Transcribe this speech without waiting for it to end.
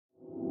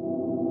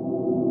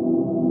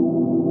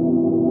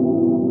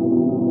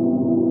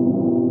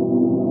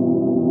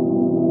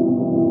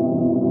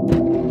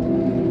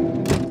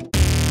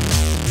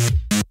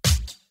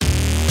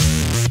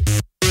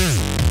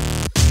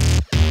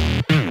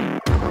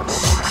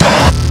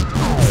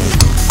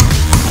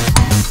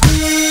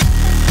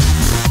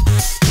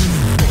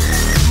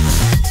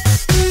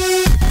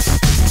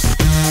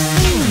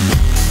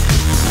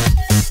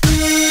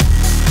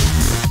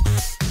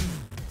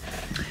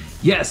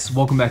Yes,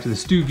 welcome back to the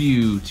Stu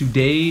View.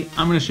 Today,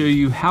 I'm going to show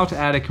you how to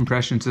add a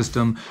compression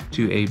system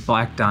to a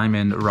Black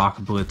Diamond Rock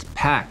Blitz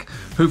pack.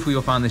 Hopefully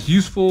you'll find this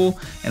useful,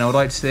 and I would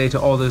like to say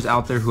to all those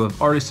out there who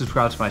have already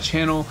subscribed to my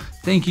channel,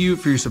 thank you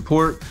for your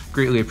support,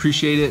 greatly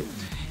appreciate it.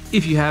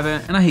 If you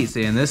haven't, and I hate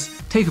saying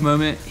this, take a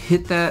moment,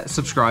 hit that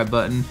subscribe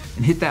button,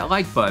 and hit that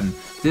like button.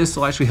 This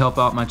will actually help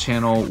out my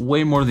channel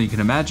way more than you can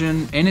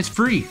imagine, and it's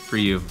free for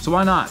you, so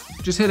why not?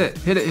 Just hit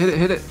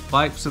it,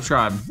 like,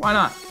 subscribe, why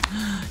not?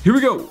 Here we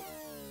go.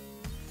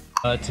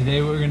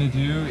 Today what we're gonna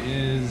do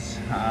is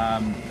I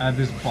have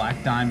this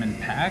Black Diamond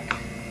pack,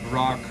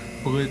 Rock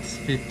Blitz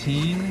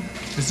 15.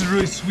 This is a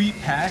really sweet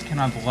pack and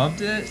I've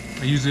loved it.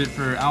 I use it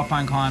for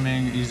alpine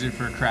climbing, I use it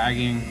for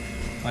cragging,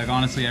 like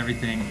honestly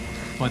everything.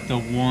 But the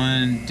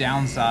one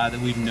downside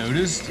that we've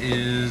noticed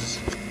is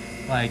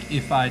like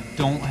if I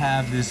don't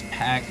have this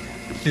pack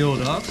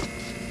filled up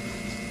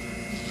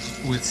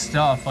with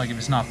stuff, like if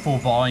it's not full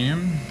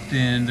volume,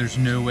 then there's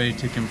no way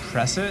to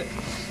compress it.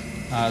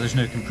 There's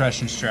no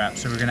compression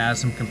straps, so we're gonna add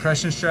some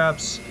compression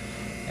straps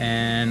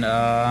and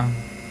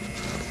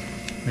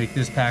make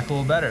this pack a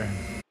little better.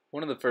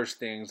 One of the first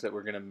things that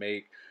we're gonna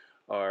make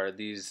are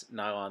these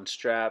nylon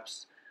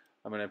straps.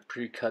 I'm gonna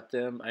pre-cut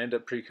them. I end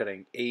up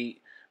pre-cutting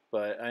 8,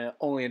 but I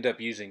only end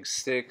up using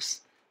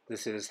 6.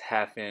 This is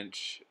 1/2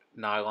 inch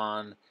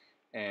nylon,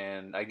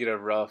 and I get a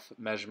rough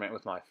measurement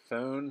with my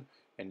phone,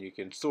 and you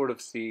can sort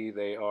of see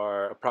they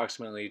are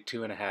approximately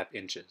 2.5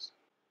 inches.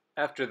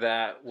 After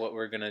that, what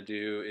we're gonna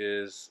do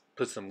is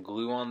put some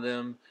glue on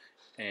them,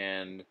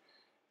 and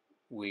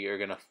we are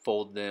gonna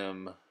fold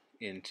them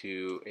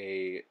into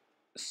a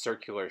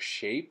circular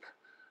shape.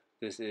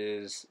 This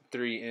is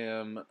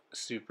 3M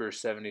Super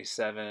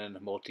 77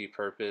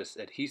 multi-purpose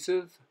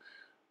adhesive.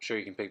 I'm sure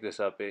you can pick this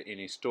up at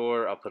any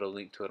store. I'll put a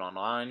link to it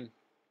online.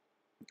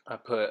 I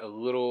put a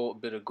little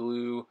bit of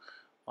glue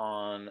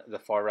on the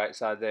far right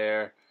side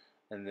there,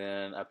 and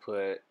then I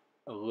put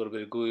a little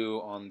bit of glue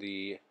on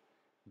the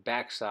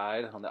back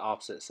side, on the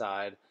opposite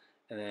side,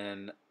 and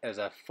then as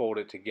I fold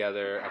it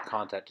together, I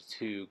contact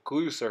 2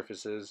 glue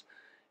surfaces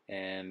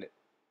and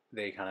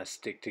they kind of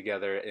stick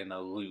together in a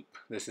loop.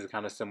 This is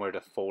kind of similar to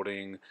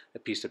folding a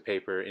piece of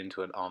paper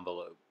into an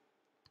envelope.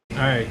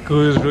 Alright,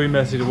 glue is really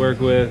messy to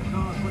work with.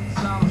 I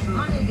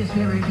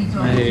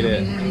hate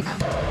it.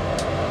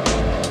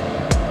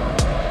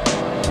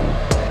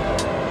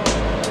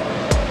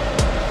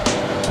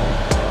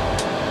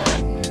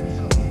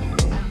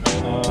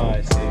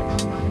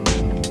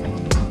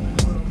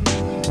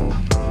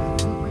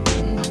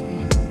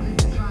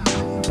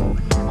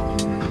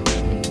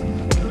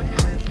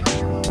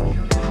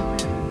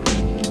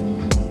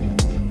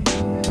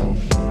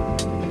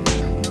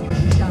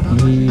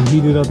 He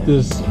heated up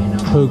this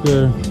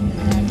poker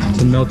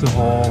to melt a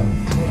hole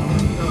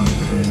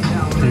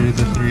through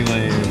the 3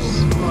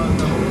 layers.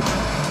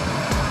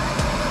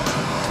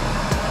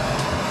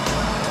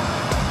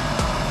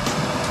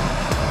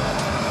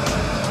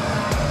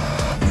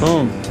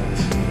 Boom.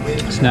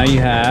 So now you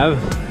have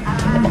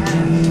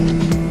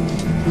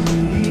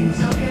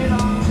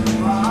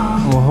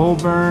a hole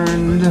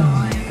burned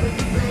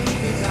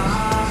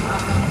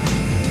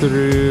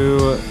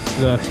through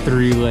the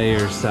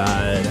 3-layer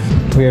side.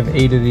 We have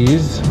 8 of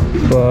these,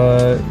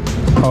 but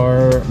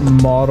our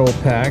model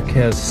pack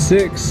has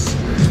 6.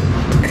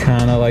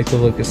 Kind of like the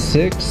look of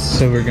 6,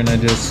 so we're gonna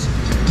just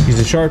use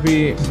a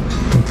Sharpie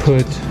and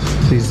put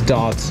these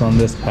dots on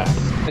this pack.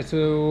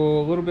 So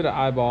a little bit of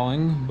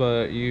eyeballing,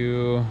 but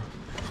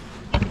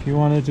if you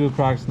wanted to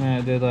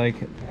approximate, I did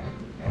like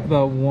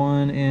about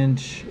 1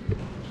 inch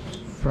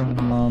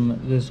from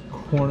this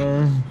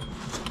corner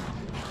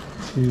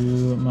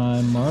to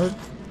my mark.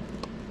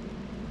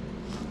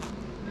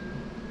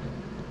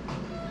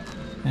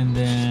 And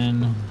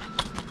then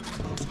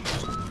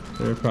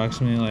they're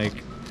approximately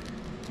like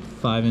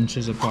 5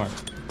 inches apart.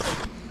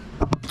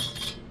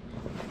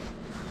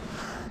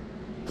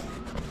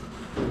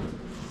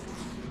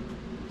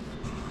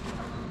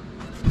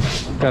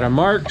 Got our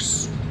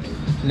marks.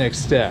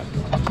 Next step.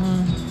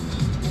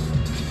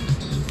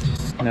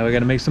 Now we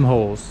gotta make some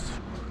holes.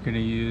 We're gonna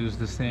use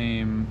the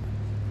same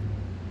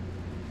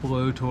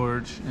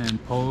blowtorch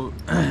and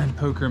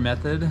poker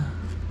method.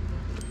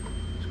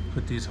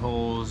 Put these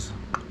holes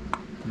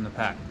in the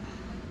pack.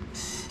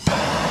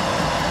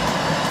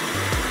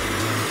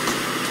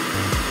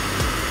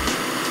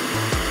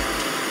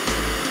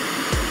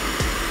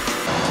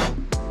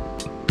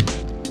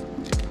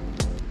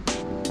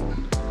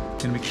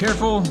 Gonna be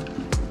careful so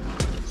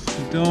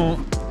you don't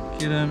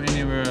get them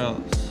anywhere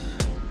else.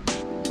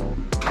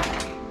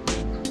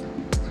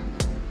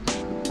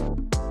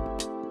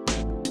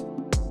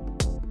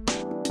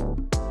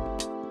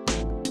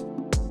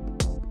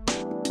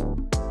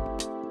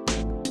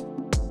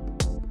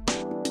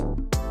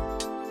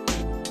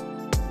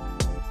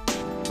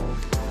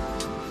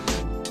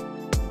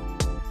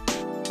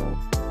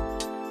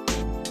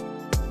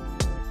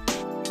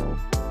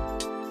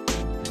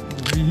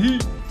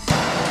 Heat.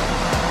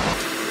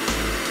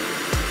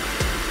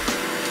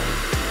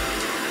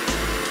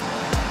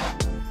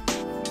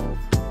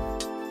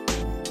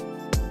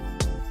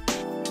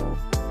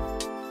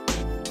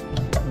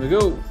 There we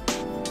go.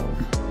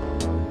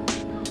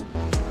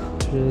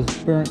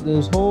 Just burnt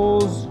those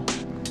holes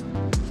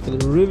for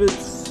the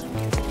rivets.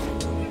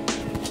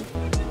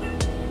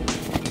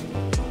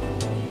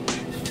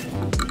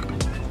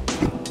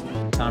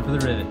 Time for the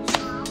rivets.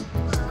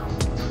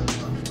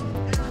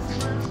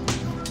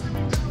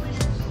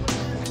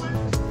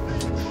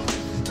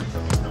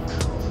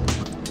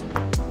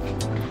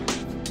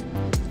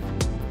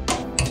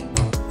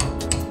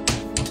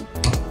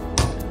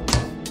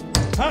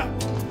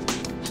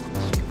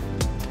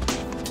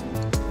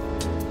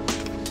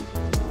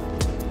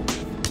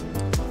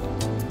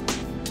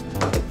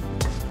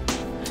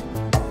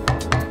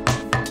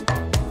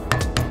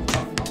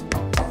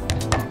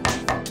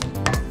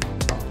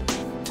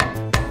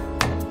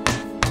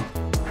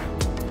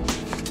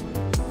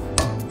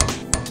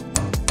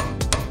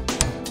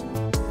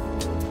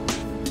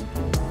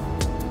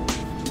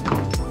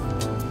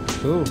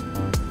 Cool.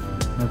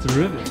 That's a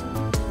rivet.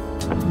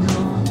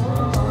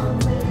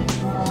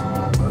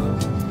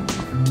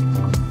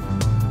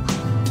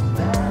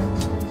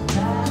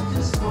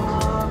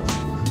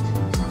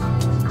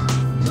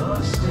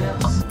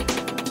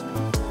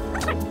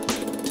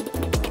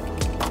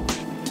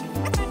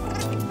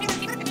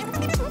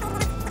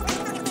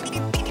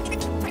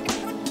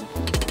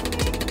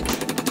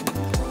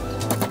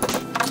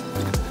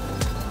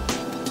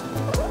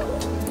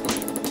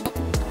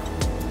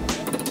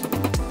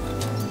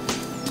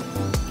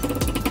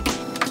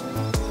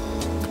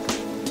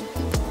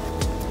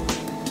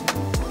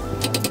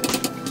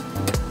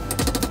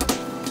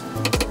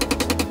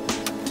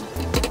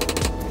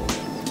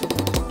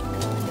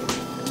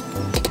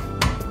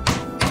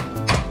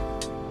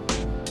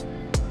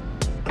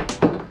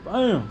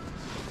 Bam!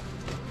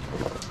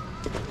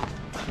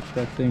 Get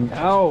that thing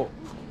out.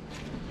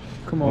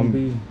 Come on,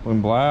 B.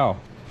 Wow.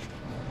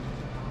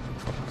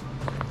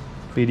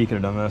 BD could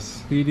have done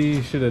this.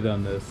 BD should have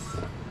done this.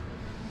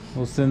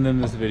 We'll send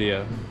them this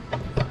video.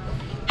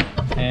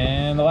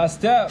 And the last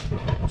step,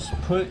 just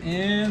put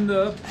in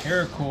the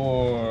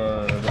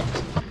paracord.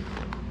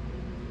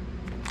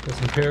 Got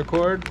some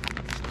paracord.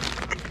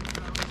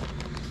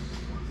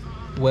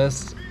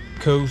 West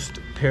Coast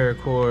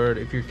paracord,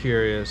 if you're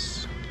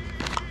curious.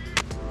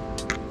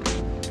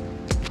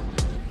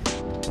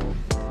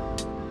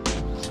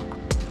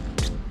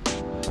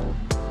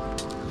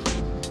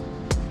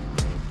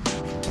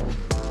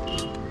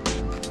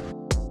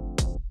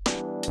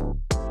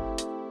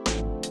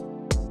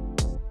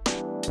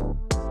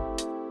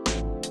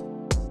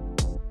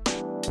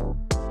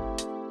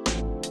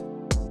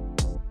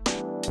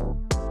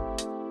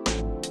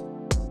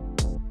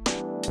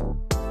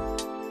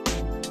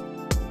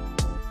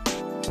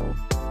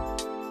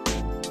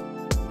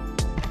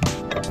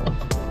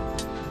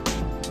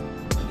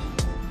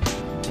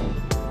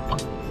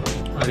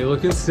 Already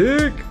looking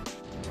sick.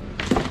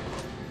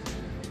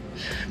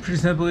 Pretty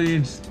simply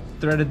just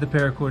threaded the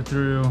paracord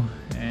through,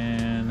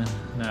 and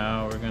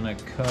now we're gonna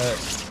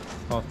cut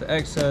off the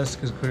excess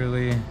because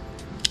clearly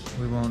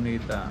we won't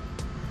need that.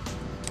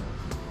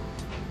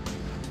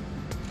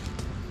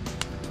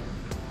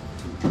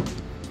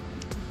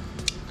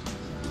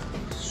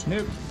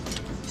 Snoop.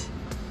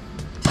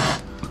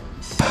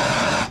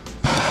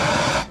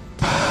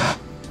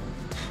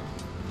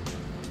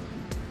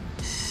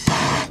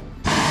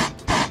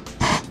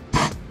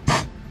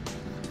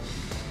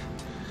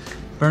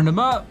 Burned them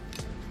up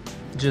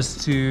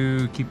just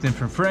to keep them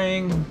from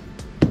fraying.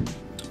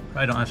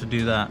 I don't have to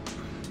do that.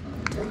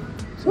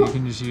 So you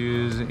can just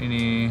use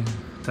any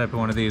type of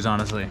one of these,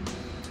 honestly.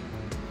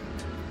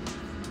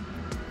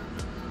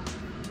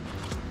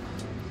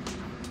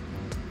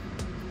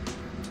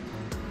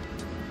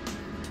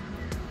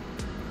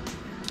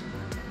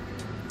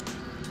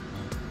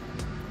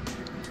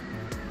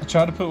 I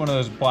tried to put one of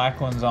those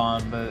black ones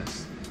on, but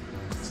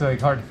it's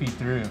like hard to feed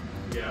through.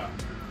 Yeah.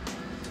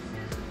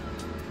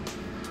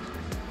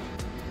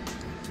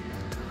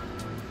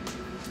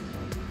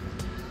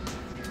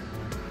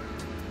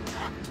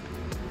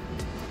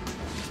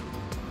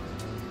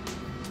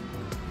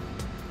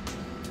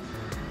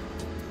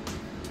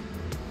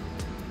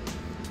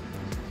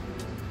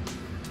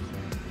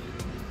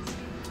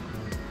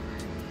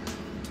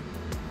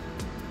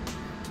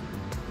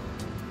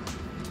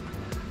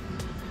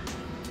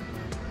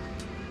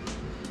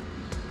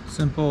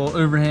 Simple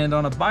overhand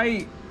on a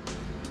bite.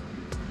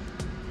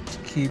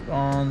 Keep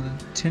on the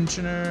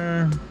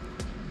tensioner.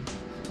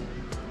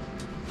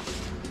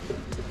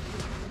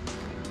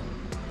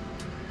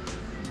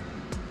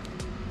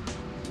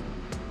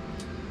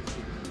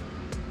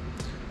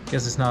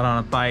 Guess it's not on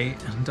a bite,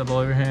 double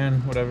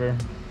overhand, whatever.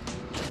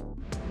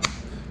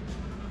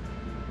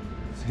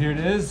 So here it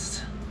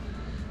is.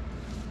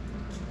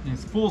 In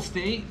its full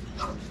state.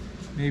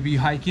 Maybe you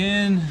hike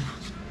in,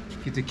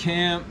 get to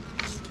camp,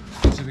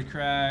 to the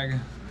crag.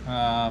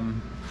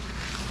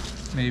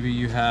 Maybe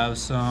you have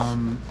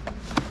some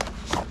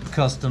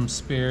custom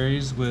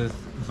Sperry's with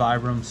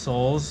Vibram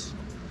soles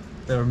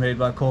that were made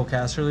by Cole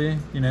Casterly.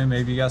 You know,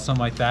 maybe you got something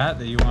like that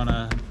that you want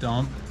to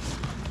dump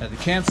at the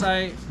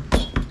campsite.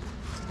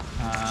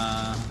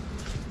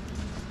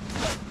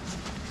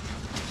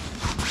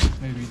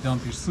 Maybe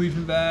dump your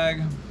sleeping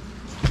bag.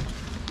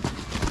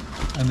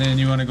 And then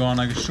you want to go on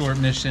like a short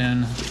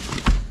mission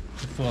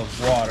to fill up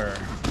water.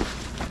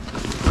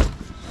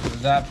 So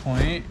at that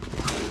point,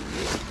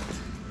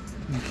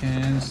 you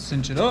can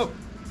cinch it up.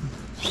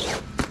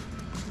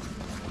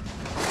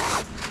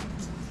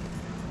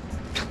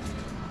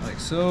 Like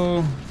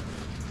so.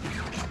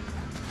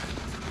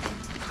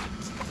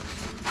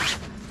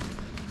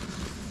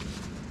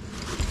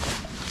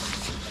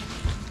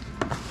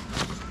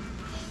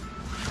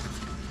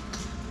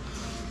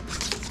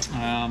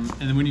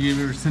 And then when you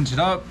get to cinch it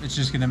up, it's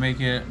just gonna make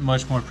it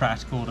much more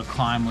practical to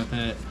climb with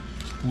it,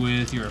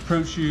 with your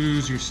approach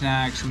shoes, your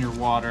snacks, and your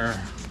water,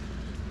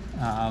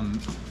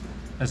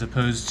 as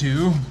opposed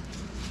to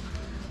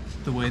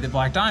the way that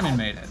Black Diamond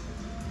made it.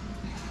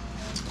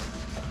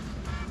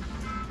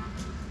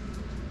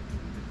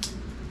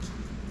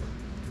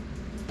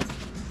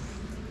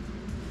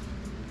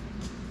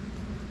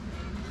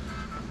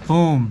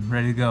 Boom,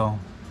 ready to go.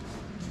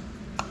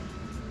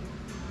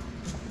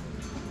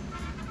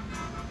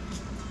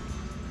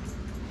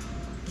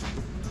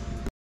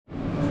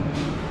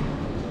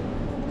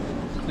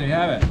 There you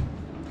have it.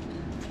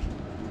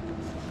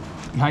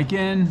 You hike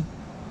in,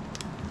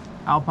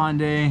 Alpine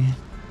day,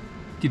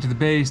 get to the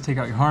base, take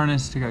out your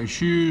harness, take out your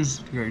shoes,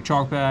 take out your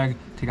chalk bag,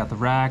 take out the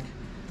rack,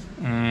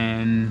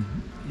 and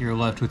you're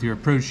left with your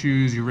approach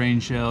shoes, your rain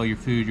shell, your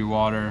food, your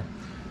water,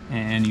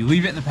 and you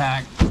leave it in the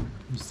pack,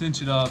 you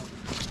cinch it up,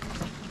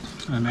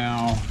 and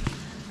now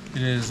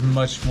it is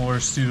much more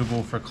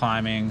suitable for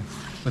climbing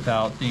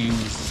without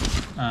things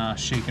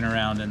shaking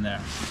around in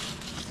there.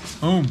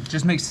 Boom,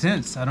 just makes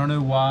sense. I don't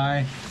know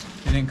why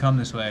it didn't come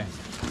this way.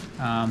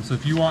 So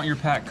if you want your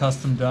pack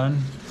custom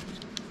done,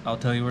 I'll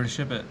tell you where to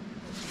ship it.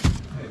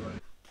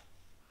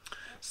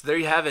 So there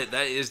you have it.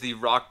 That is the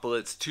Rock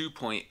Blitz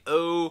 2.0.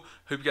 Hope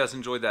you guys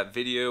enjoyed that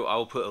video. I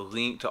will put a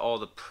link to all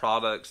the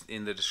products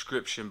in the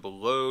description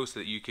below so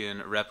that you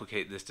can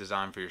replicate this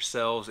design for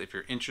yourselves if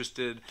you're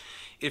interested.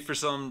 If for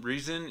some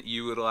reason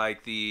you would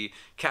like the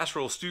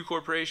Casserole Stew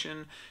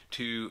Corporation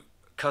to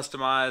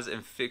customize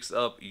and fix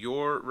up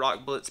your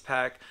Rock Blitz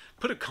pack,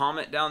 put a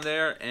comment down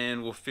there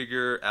and we'll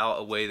figure out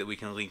a way that we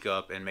can link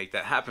up and make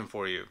that happen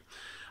for you.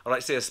 I'd like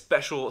to say a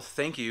special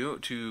thank you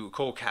to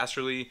Cole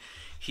Casserly.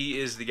 He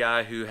is the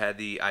guy who had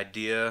the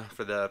idea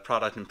for the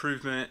product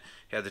improvement.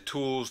 He had the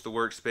tools, the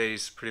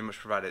workspace, pretty much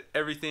provided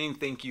everything.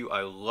 Thank you,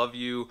 I love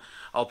you.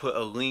 I'll put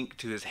a link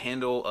to his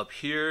handle up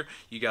here.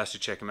 You guys should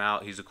check him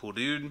out, he's a cool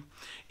dude.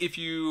 If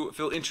you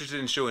feel interested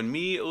in showing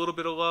me a little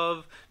bit of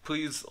love,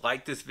 please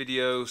like this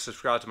video,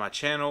 subscribe to my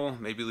channel,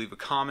 maybe leave a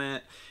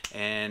comment,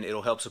 and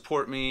it'll help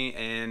support me.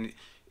 And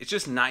it's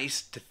just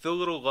nice to feel a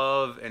little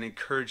love and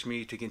encourage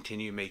me to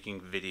continue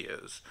making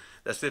videos.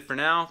 That's it for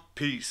now,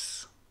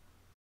 peace.